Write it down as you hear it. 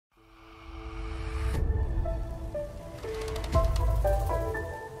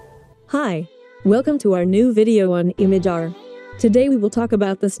Hi, welcome to our new video on ImageR. Today we will talk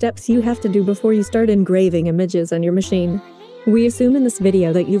about the steps you have to do before you start engraving images on your machine. We assume in this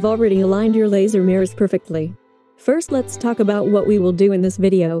video that you've already aligned your laser mirrors perfectly. First, let's talk about what we will do in this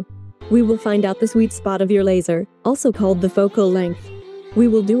video. We will find out the sweet spot of your laser, also called the focal length. We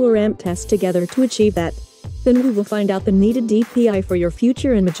will do a ramp test together to achieve that. Then we will find out the needed DPI for your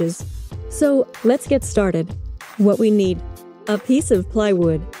future images. So, let's get started. What we need: a piece of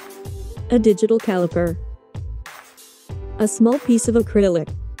plywood, a digital caliper, a small piece of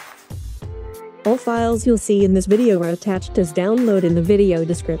acrylic. All files you'll see in this video are attached as download in the video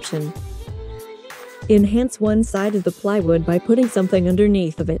description. Enhance one side of the plywood by putting something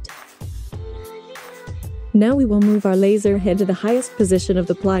underneath of it. Now we will move our laser head to the highest position of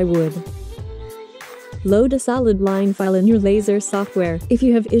the plywood. Load a solid line file in your laser software. If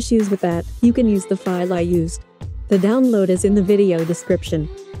you have issues with that, you can use the file I used. The download is in the video description.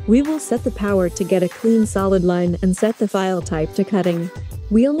 We will set the power to get a clean solid line and set the file type to cutting.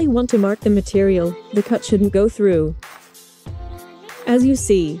 We only want to mark the material, the cut shouldn't go through. As you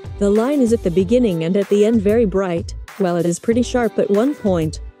see, the line is at the beginning and at the end very bright, while it is pretty sharp at one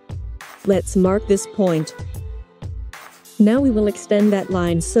point. Let's mark this point. Now we will extend that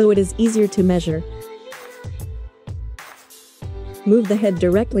line so it is easier to measure. Move the head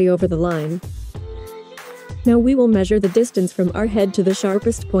directly over the line. Now we will measure the distance from our head to the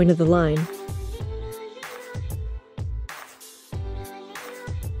sharpest point of the line.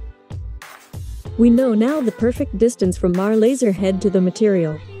 We know now the perfect distance from our laser head to the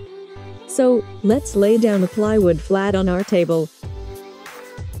material. So, let's lay down a plywood flat on our table.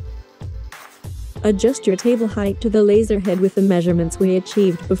 Adjust your table height to the laser head with the measurements we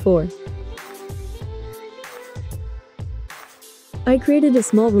achieved before. I created a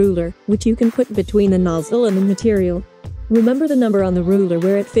small ruler, which you can put between the nozzle and the material. Remember the number on the ruler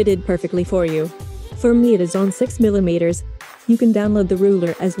where it fitted perfectly for you. For me it is on 6 mm. You can download the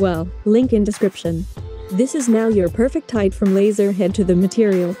ruler as well, link in description. This is now your perfect height from laser head to the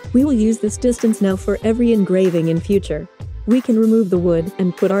material. We will use this distance now for every engraving in future. We can remove the wood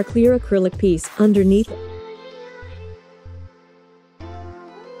and put our clear acrylic piece underneath.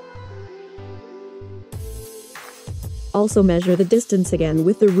 Also measure the distance again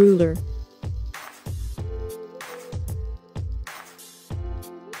with the ruler.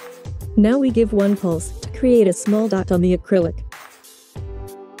 Now we give one pulse to create a small dot on the acrylic.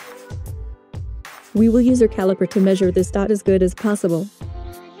 We will use our caliper to measure this dot as good as possible.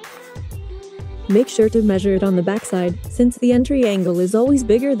 Make sure to measure it on the backside, since the entry angle is always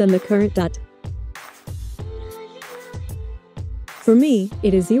bigger than the current dot. For me,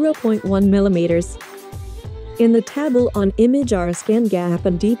 it is 0.1 mm. In the table on ImageR scan gap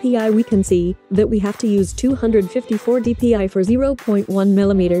and DPI we can see that we have to use 254 DPI for 0.1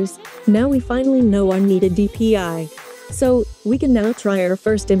 mm. Now we finally know our needed DPI. So, we can now try our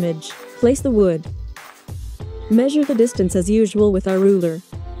first image. Place the wood. Measure the distance as usual with our ruler.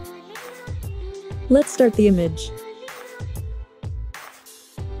 Let's start the image.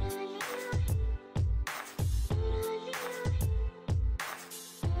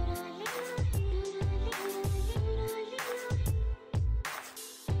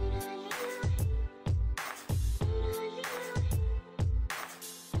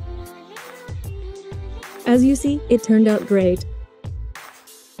 As you see, it turned out great.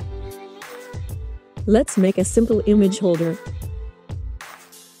 Let's make a simple image holder.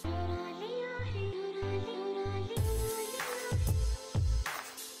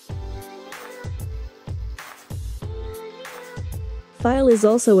 File is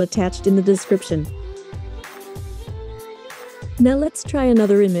also attached in the description. Now let's try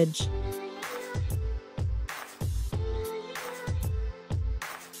another image.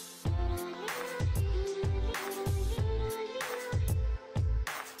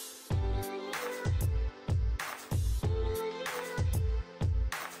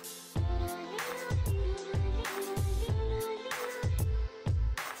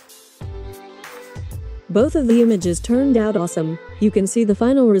 Both of the images turned out awesome. You can see the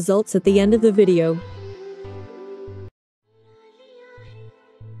final results at the end of the video.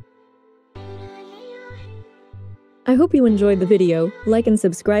 I hope you enjoyed the video. Like and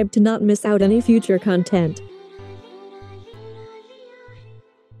subscribe to not miss out any future content.